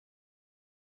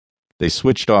They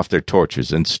switched off their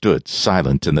torches and stood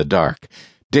silent in the dark.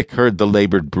 Dick heard the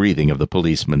labored breathing of the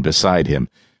policeman beside him,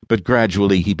 but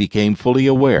gradually he became fully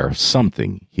aware of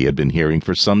something he had been hearing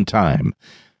for some time,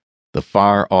 the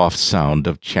far-off sound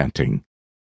of chanting.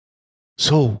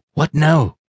 "So, what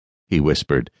now?" he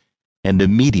whispered, and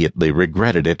immediately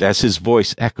regretted it as his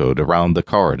voice echoed around the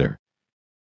corridor.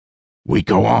 "We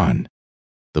go on,"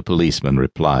 the policeman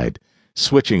replied,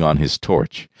 switching on his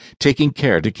torch, taking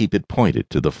care to keep it pointed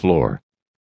to the floor.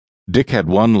 Dick had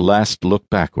one last look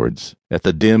backwards at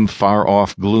the dim,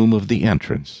 far-off gloom of the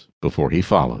entrance before he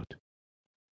followed.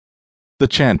 The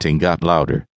chanting got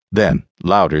louder, then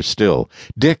louder still.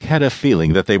 Dick had a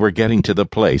feeling that they were getting to the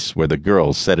place where the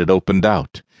girl said it opened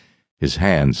out. His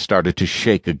hands started to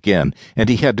shake again, and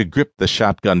he had to grip the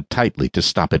shotgun tightly to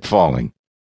stop it falling.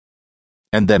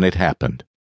 And then it happened.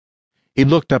 He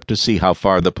looked up to see how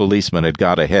far the policeman had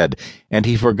got ahead, and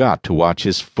he forgot to watch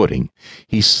his footing.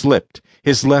 He slipped,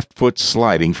 his left foot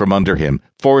sliding from under him,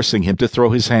 forcing him to throw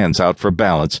his hands out for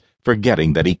balance,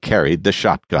 forgetting that he carried the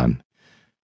shotgun.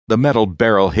 The metal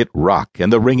barrel hit rock,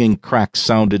 and the ringing crack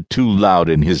sounded too loud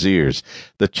in his ears.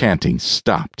 The chanting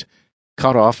stopped,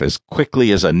 cut off as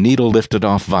quickly as a needle lifted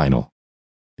off vinyl.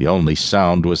 The only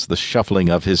sound was the shuffling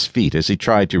of his feet as he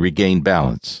tried to regain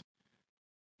balance.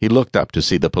 He looked up to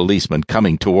see the policeman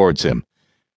coming towards him.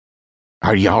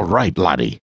 "Are you all right,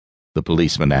 laddie?" the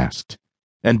policeman asked,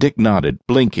 and Dick nodded,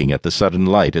 blinking at the sudden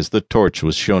light as the torch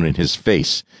was shown in his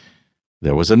face.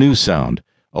 There was a new sound,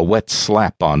 a wet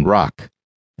slap on rock,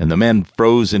 and the men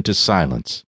froze into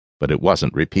silence, but it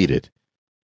wasn't repeated.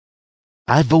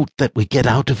 "I vote that we get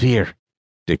out of here,"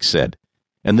 Dick said,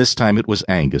 and this time it was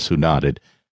Angus who nodded.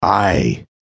 "Aye,"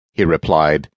 he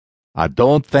replied. "I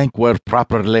don't think we're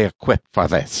properly equipped for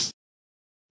this."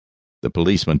 The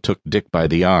policeman took Dick by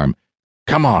the arm.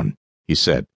 "Come on," he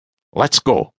said. "Let's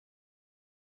go."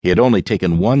 He had only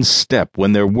taken one step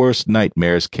when their worst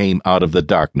nightmares came out of the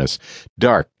darkness,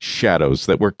 dark shadows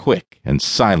that were quick and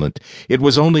silent. It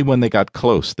was only when they got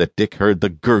close that Dick heard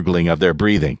the gurgling of their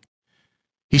breathing.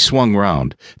 He swung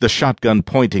round, the shotgun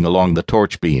pointing along the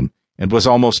torch beam, and was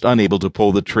almost unable to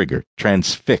pull the trigger,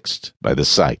 transfixed by the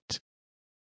sight.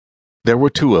 There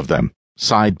were two of them,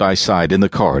 side by side in the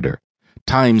corridor.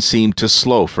 Time seemed to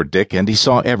slow for Dick, and he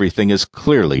saw everything as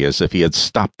clearly as if he had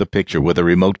stopped the picture with a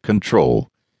remote control.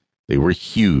 They were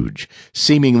huge,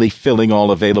 seemingly filling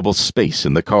all available space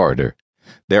in the corridor.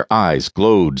 Their eyes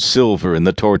glowed silver in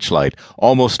the torchlight,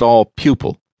 almost all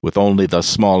pupil, with only the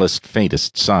smallest,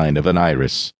 faintest sign of an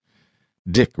iris.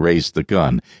 Dick raised the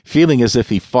gun, feeling as if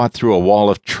he fought through a wall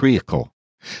of treacle.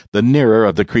 The nearer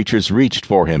of the creatures reached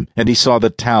for him, and he saw the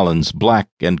talons black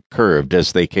and curved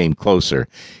as they came closer.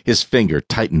 His finger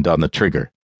tightened on the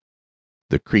trigger.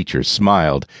 The creature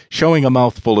smiled, showing a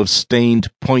mouthful of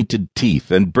stained, pointed teeth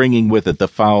and bringing with it the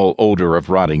foul odor of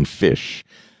rotting fish.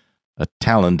 A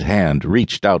taloned hand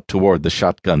reached out toward the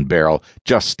shotgun barrel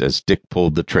just as Dick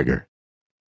pulled the trigger.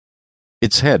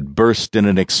 Its head burst in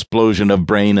an explosion of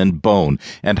brain and bone,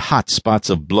 and hot spots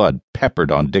of blood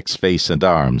peppered on Dick's face and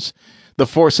arms. The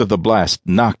force of the blast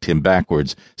knocked him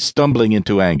backwards, stumbling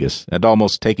into Angus and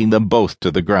almost taking them both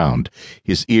to the ground.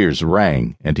 His ears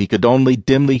rang, and he could only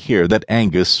dimly hear that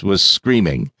Angus was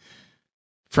screaming.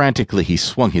 Frantically he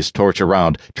swung his torch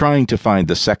around, trying to find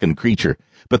the second creature,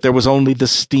 but there was only the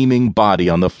steaming body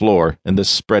on the floor and the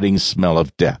spreading smell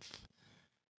of death.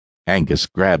 Angus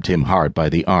grabbed him hard by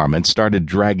the arm and started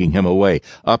dragging him away,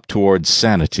 up towards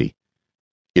sanity.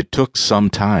 It took some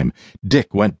time.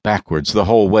 Dick went backwards the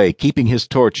whole way, keeping his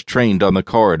torch trained on the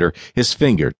corridor, his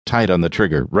finger tight on the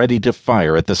trigger, ready to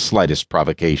fire at the slightest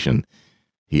provocation.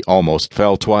 He almost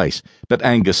fell twice, but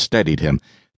Angus steadied him.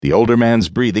 The older man's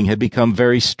breathing had become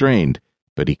very strained,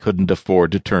 but he couldn't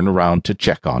afford to turn around to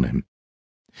check on him.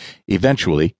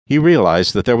 Eventually, he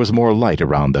realized that there was more light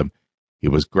around them. He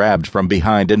was grabbed from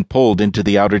behind and pulled into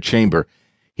the outer chamber.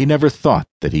 He never thought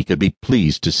that he could be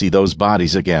pleased to see those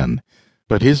bodies again,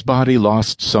 but his body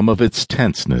lost some of its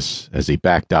tenseness as he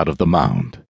backed out of the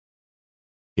mound.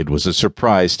 It was a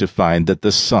surprise to find that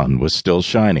the sun was still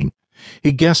shining.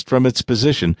 He guessed from its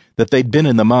position that they'd been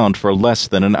in the mound for less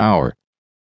than an hour.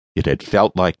 It had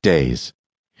felt like days.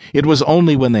 It was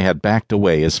only when they had backed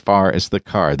away as far as the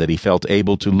car that he felt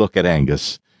able to look at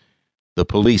Angus. The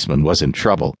policeman was in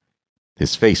trouble.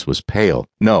 His face was pale.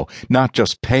 No, not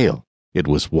just pale. It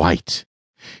was white.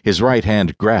 His right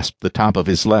hand grasped the top of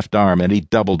his left arm, and he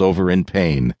doubled over in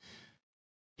pain.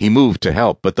 He moved to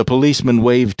help, but the policeman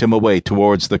waved him away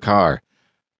towards the car.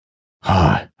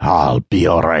 I'll be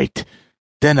all right.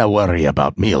 Dinna worry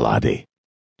about me, laddie.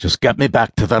 Just get me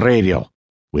back to the radio.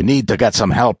 We need to get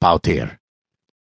some help out here."